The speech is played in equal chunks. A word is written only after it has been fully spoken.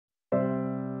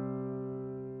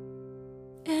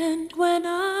And when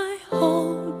I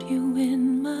hold you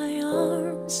in my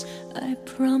arms, I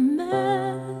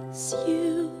promise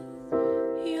you,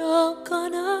 you're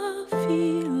gonna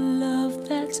feel love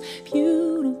that's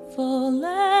beautiful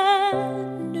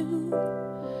and new.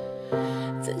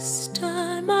 This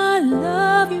time I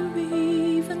love you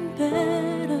even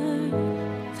better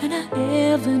than I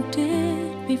ever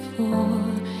did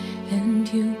before,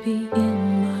 and you'll be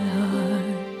in my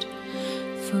heart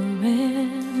forevermore.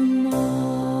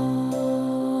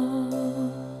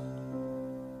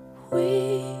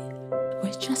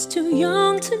 We're just too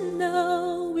young to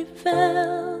know we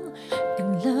fell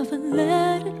in love and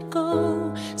let it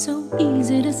go. So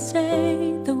easy to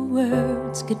say the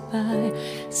words goodbye,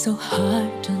 so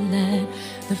hard to let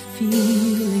the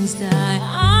feelings die.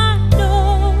 I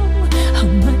know how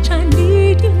much I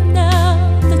need you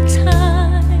now. The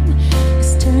time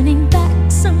is turning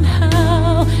back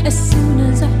somehow. As soon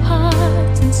as our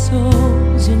hearts and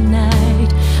souls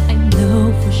unite, I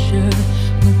know for sure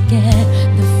we'll get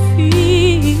the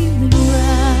feeling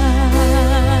right.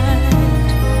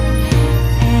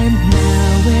 And now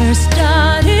we're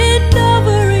starting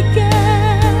over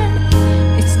again.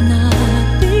 It's not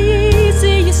the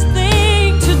easiest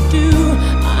thing to do.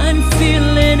 I'm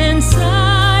feeling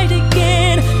inside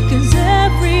again, 'cause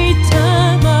every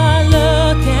time I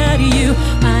look at you,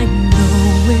 I know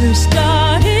we're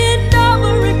starting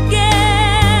over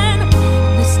again.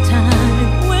 This time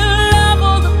we'll love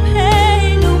all the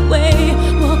pain away.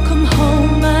 Welcome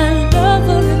home, my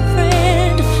lover and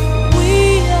friend. We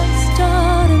are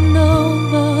starting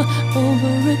over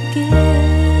again.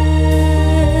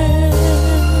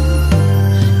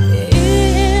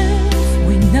 If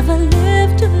we never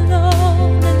lived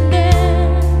alone, and then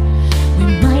we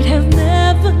might have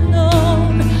never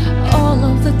known all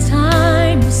of the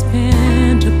time we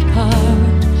spent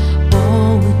apart.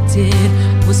 All we did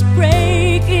was break